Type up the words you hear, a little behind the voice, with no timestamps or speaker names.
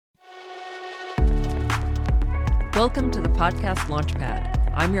Welcome to the Podcast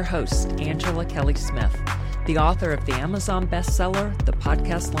Launchpad. I'm your host, Angela Kelly Smith, the author of the Amazon bestseller, The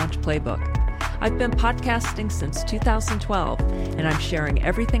Podcast Launch Playbook. I've been podcasting since 2012, and I'm sharing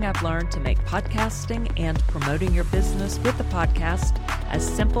everything I've learned to make podcasting and promoting your business with the podcast as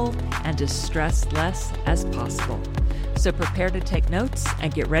simple and as stress-less as possible. So prepare to take notes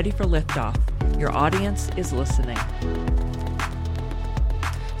and get ready for liftoff. Your audience is listening.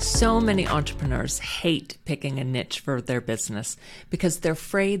 So many entrepreneurs hate picking a niche for their business because they're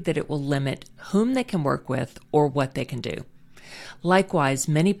afraid that it will limit whom they can work with or what they can do. Likewise,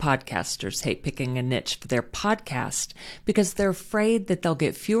 many podcasters hate picking a niche for their podcast because they're afraid that they'll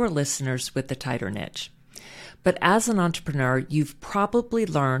get fewer listeners with the tighter niche. But as an entrepreneur, you've probably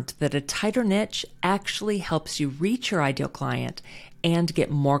learned that a tighter niche actually helps you reach your ideal client and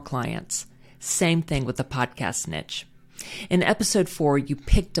get more clients. Same thing with the podcast niche. In episode 4, you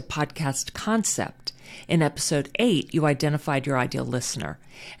picked a podcast concept. In episode 8, you identified your ideal listener.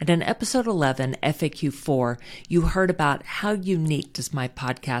 And in episode 11, FAQ 4, you heard about how unique does my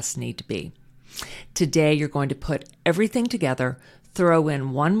podcast need to be. Today, you're going to put everything together, throw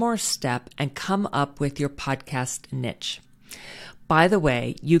in one more step, and come up with your podcast niche. By the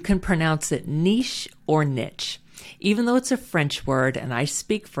way, you can pronounce it niche or niche. Even though it's a French word and I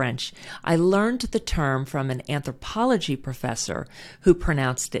speak French, I learned the term from an anthropology professor who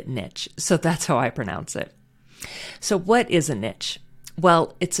pronounced it niche. So that's how I pronounce it. So what is a niche?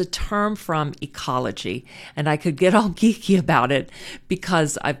 Well, it's a term from ecology, and I could get all geeky about it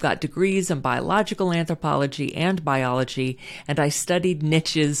because I've got degrees in biological anthropology and biology, and I studied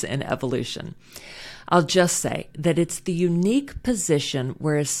niches and evolution. I'll just say that it's the unique position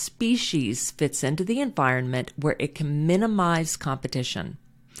where a species fits into the environment where it can minimize competition.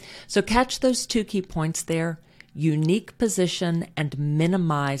 So catch those two key points there: unique position and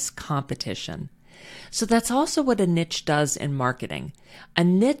minimize competition. So that's also what a niche does in marketing. A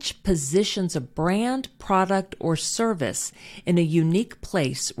niche positions a brand, product, or service in a unique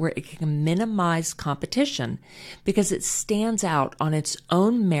place where it can minimize competition because it stands out on its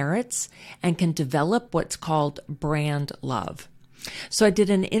own merits and can develop what's called brand love. So I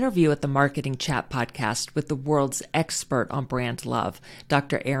did an interview at the Marketing Chat podcast with the world's expert on brand love,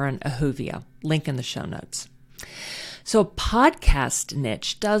 Dr. Aaron Ahuvia. Link in the show notes. So a podcast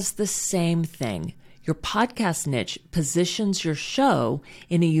niche does the same thing. Your podcast niche positions your show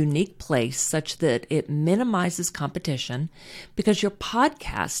in a unique place such that it minimizes competition because your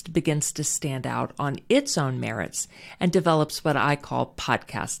podcast begins to stand out on its own merits and develops what I call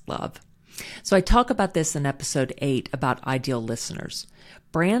podcast love. So I talk about this in episode 8 about ideal listeners.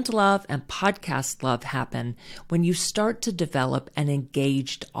 Brand love and podcast love happen when you start to develop an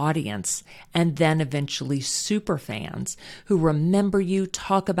engaged audience and then eventually super fans who remember you,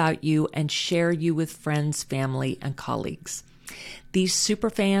 talk about you, and share you with friends, family, and colleagues. These super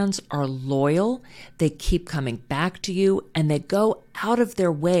fans are loyal, they keep coming back to you, and they go out of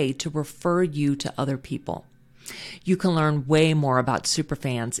their way to refer you to other people. You can learn way more about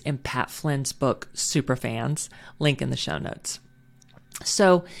superfans in Pat Flynn's book, Superfans, link in the show notes.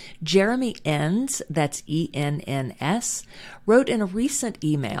 So Jeremy Enns, that's E-N-N-S, wrote in a recent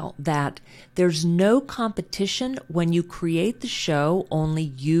email that there's no competition when you create the show only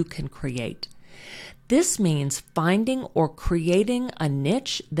you can create. This means finding or creating a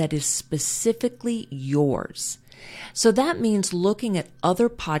niche that is specifically yours. So that means looking at other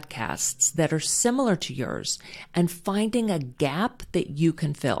podcasts that are similar to yours and finding a gap that you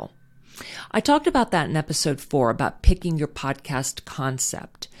can fill. I talked about that in episode 4 about picking your podcast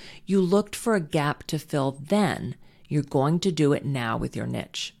concept. You looked for a gap to fill then. You're going to do it now with your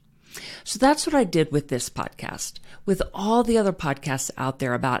niche. So that's what I did with this podcast. With all the other podcasts out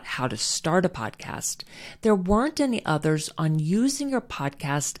there about how to start a podcast, there weren't any others on using your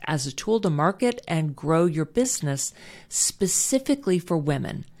podcast as a tool to market and grow your business specifically for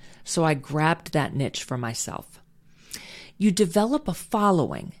women. So I grabbed that niche for myself. You develop a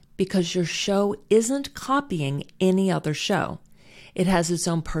following because your show isn't copying any other show. It has its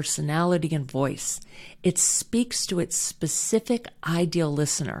own personality and voice. It speaks to its specific ideal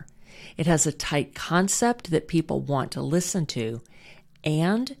listener. It has a tight concept that people want to listen to,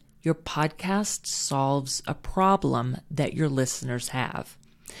 and your podcast solves a problem that your listeners have.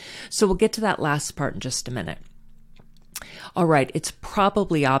 So we'll get to that last part in just a minute. All right, it's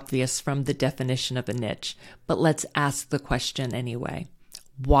probably obvious from the definition of a niche, but let's ask the question anyway.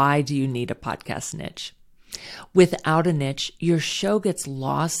 Why do you need a podcast niche? Without a niche, your show gets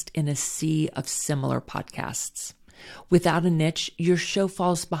lost in a sea of similar podcasts. Without a niche, your show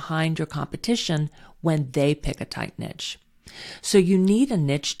falls behind your competition when they pick a tight niche. So you need a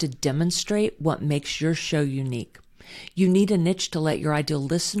niche to demonstrate what makes your show unique. You need a niche to let your ideal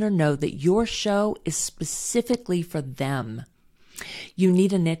listener know that your show is specifically for them. You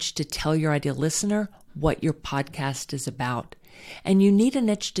need a niche to tell your ideal listener what your podcast is about. And you need a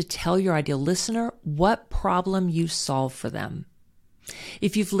niche to tell your ideal listener what problem you solve for them.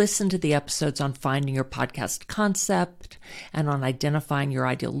 If you've listened to the episodes on finding your podcast concept and on identifying your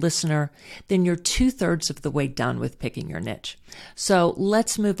ideal listener, then you're 2/3 of the way done with picking your niche. So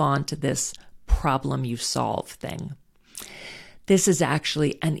let's move on to this problem you solve thing. This is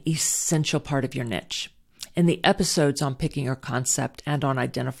actually an essential part of your niche. In the episodes on picking your concept and on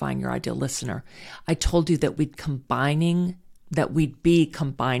identifying your ideal listener, I told you that we'd be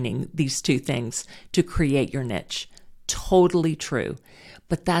combining these two things to create your niche. Totally true,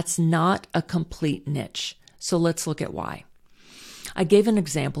 but that's not a complete niche. So let's look at why. I gave an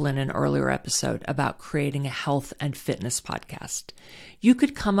example in an earlier episode about creating a health and fitness podcast. You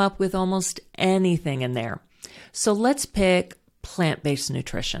could come up with almost anything in there. So let's pick plant-based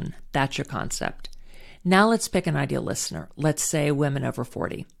nutrition. That's your concept. Now let's pick an ideal listener. Let's say women over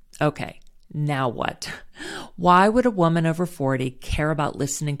 40. Okay. Now what? Why would a woman over 40 care about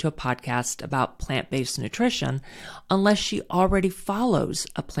listening to a podcast about plant-based nutrition unless she already follows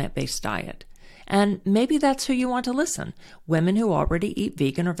a plant-based diet? And maybe that's who you want to listen, women who already eat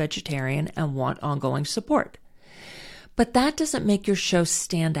vegan or vegetarian and want ongoing support. But that doesn't make your show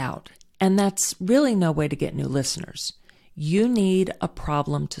stand out, and that's really no way to get new listeners. You need a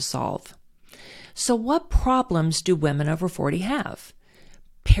problem to solve. So what problems do women over 40 have?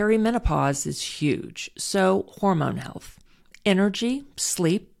 Perimenopause is huge, so hormone health, energy,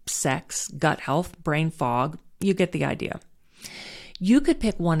 sleep, sex, gut health, brain fog, you get the idea. You could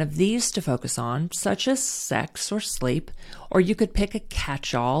pick one of these to focus on, such as sex or sleep, or you could pick a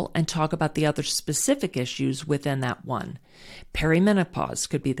catch-all and talk about the other specific issues within that one. Perimenopause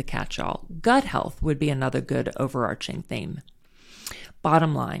could be the catch-all. Gut health would be another good overarching theme.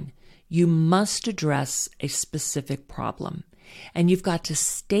 Bottom line, you must address a specific problem. And you've got to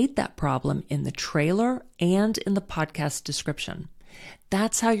state that problem in the trailer and in the podcast description.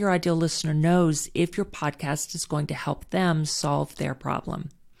 That's how your ideal listener knows if your podcast is going to help them solve their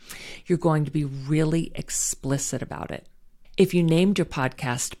problem. You're going to be really explicit about it. If you named your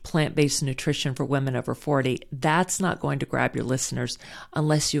podcast Plant-Based Nutrition for Women Over 40, that's not going to grab your listeners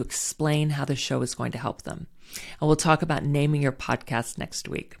unless you explain how the show is going to help them. And we'll talk about naming your podcast next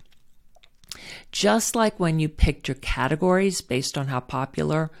week. Just like when you picked your categories based on how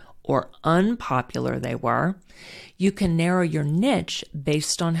popular or unpopular they were, you can narrow your niche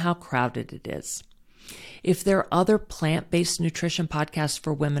based on how crowded it is. If there are other plant-based nutrition podcasts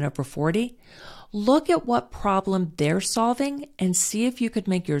for women over 40, look at what problem they're solving and see if you could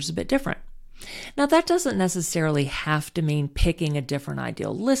make yours a bit different. Now, that doesn't necessarily have to mean picking a different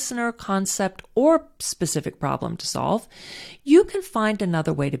ideal listener, concept, or specific problem to solve. You can find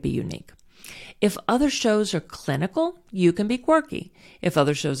another way to be unique. If other shows are clinical, you can be quirky. If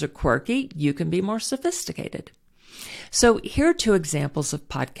other shows are quirky, you can be more sophisticated. So here are 2 examples of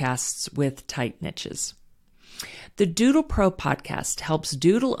podcasts with tight niches. The Doodle Pro podcast helps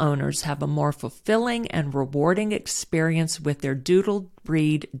doodle owners have a more fulfilling and rewarding experience with their doodle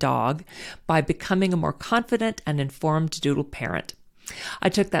breed dog by becoming a more confident and informed doodle parent. I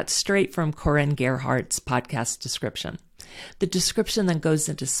took that straight from Corinne Gerhardt's podcast description. The description then goes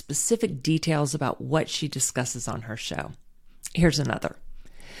into specific details about what she discusses on her show. Here's another.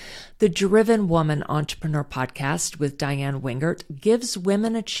 The Driven Woman Entrepreneur podcast with Diane Wingert gives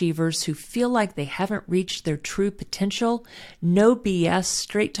women achievers who feel like they haven't reached their true potential no BS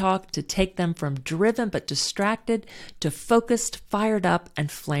straight talk to take them from driven but distracted to focused, fired up,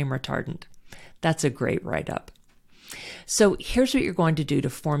 and flame retardant. That's a great write-up. So here's what you're going to do to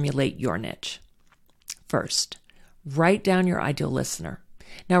formulate your niche. First, write down your ideal listener.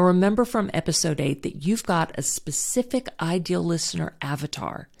 Now remember from episode 8 that you've got a specific ideal listener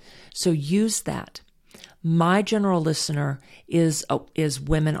avatar. So use that. My general listener is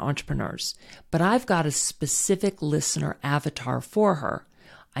women entrepreneurs, but I've got a specific listener avatar for her.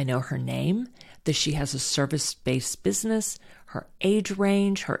 I know her name, that she has a service-based business, her age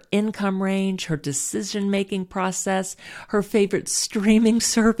range, her income range, her decision-making process, her favorite streaming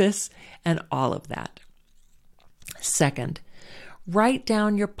service, and all of that. Second, write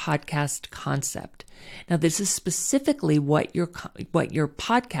down your podcast concept. Now, this is specifically what your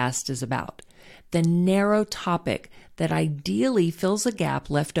podcast is about, the narrow topic that ideally fills a gap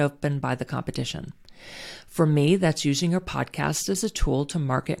left open by the competition. For me, that's using your podcast as a tool to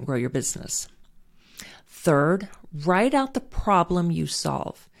market and grow your business. Third, write out the problem you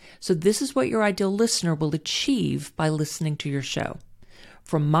solve. So this is what your ideal listener will achieve by listening to your show.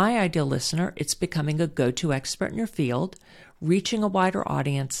 For my ideal listener, it's becoming a go-to expert in your field, reaching a wider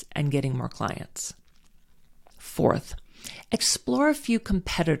audience, and getting more clients. Fourth, explore a few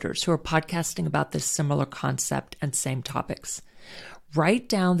competitors who are podcasting about this similar concept and same topics. Write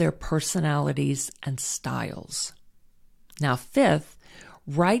down their personalities and styles. Now, fifth,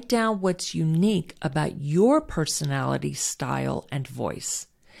 write down what's unique about your personality, style, and voice.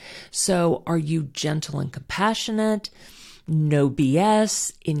 So, are you gentle and compassionate? No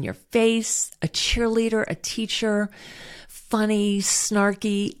BS, in your face, a cheerleader, a teacher, funny,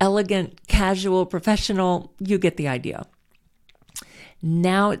 snarky, elegant, casual, professional? You get the idea.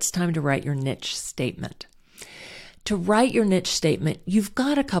 Now it's time to write your niche statement. To write your niche statement, you've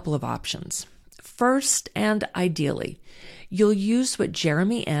got a couple of options. First, and ideally, you'll use what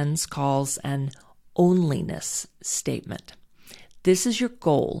Jeremy Enns calls an onlyness statement. This is your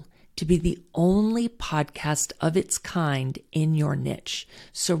goal, to be the only podcast of its kind in your niche.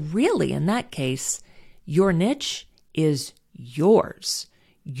 So really, in that case, your niche is yours.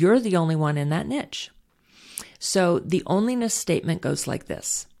 You're the only one in that niche. So the onlyness statement goes like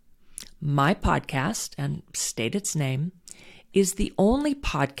this. My podcast, and state its name, is the only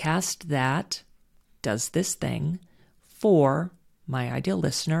podcast that does this thing for my ideal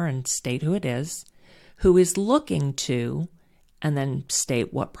listener, and state who it is, who is looking to, and then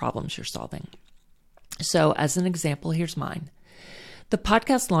state what problems you're solving. So as an example, here's mine. The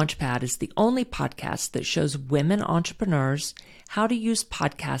Podcast Launchpad is the only podcast that shows women entrepreneurs how to use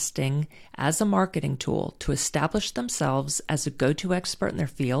podcasting as a marketing tool to establish themselves as a go-to expert in their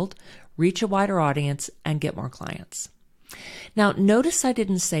field, reach a wider audience, and get more clients. Now, notice I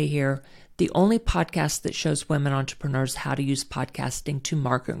didn't say here the only podcast that shows women entrepreneurs how to use podcasting to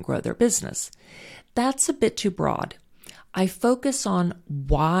market and grow their business. That's a bit too broad. I focus on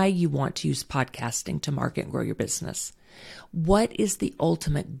why you want to use podcasting to market and grow your business. What is the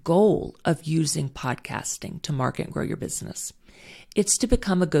ultimate goal of using podcasting to market and grow your business? It's to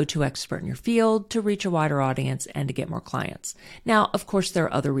become a go-to expert in your field, to reach a wider audience, and to get more clients. Now, of course, there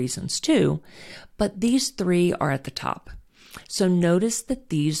are other reasons too, but these three are at the top. So notice that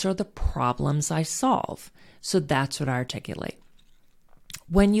these are the problems I solve. So that's what I articulate.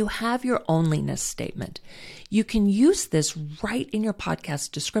 When you have your onlyness statement, you can use this right in your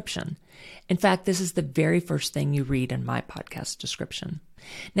podcast description. In fact, this is the very first thing you read in my podcast description.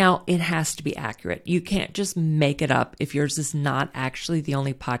 Now, it has to be accurate. You can't just make it up if yours is not actually the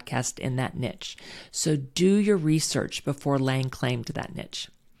only podcast in that niche. So do your research before laying claim to that niche.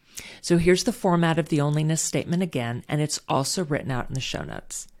 So here's the format of the onlyness statement again, and it's also written out in the show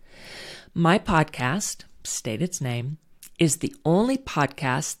notes. My podcast, state its name, is the only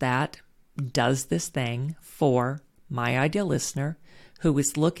podcast that does this thing for my ideal listener who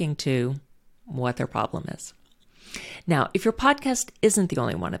is looking to what their problem is. Now, if your podcast isn't the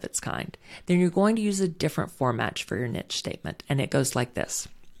only one of its kind, then you're going to use a different format for your niche statement, and it goes like this.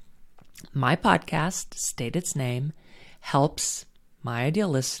 My podcast, state its name, helps my ideal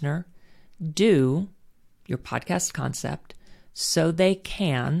listener do your podcast concept so they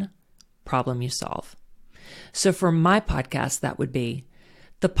can problem you solve. So for my podcast, that would be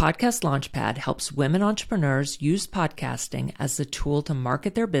the Podcast Launchpad helps women entrepreneurs use podcasting as a tool to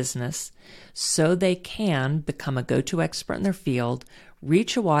market their business so they can become a go-to expert in their field,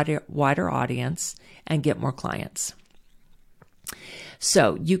 reach a wider audience, and get more clients.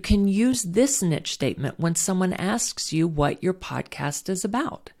 So you can use this niche statement when someone asks you what your podcast is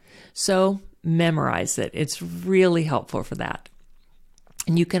about. So memorize it. It's really helpful for that.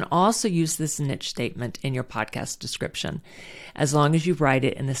 And you can also use this niche statement in your podcast description, as long as you write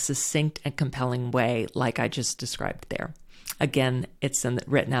it in a succinct and compelling way like I just described there. Again, it's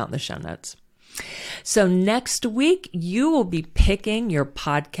written out in the show notes. So next week, you will be picking your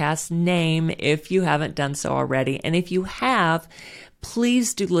podcast name if you haven't done so already. And if you have,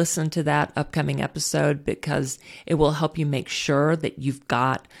 please do listen to that upcoming episode because it will help you make sure that you've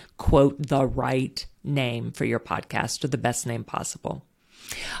got, quote, the right name for your podcast or the best name possible.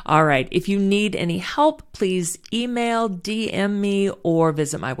 All right. If you need any help, please email, DM me, or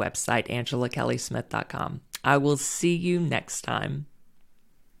visit my website, AngelaKellySmith.com. I will see you next time.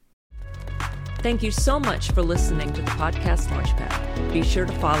 Thank you so much for listening to the Podcast Launchpad. Be sure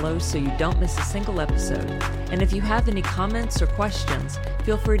to follow so you don't miss a single episode. And if you have any comments or questions,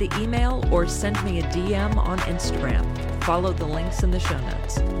 feel free to email or send me a DM on Instagram. Follow the links in the show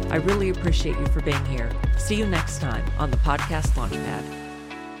notes. I really appreciate you for being here. See you next time on the Podcast Launchpad.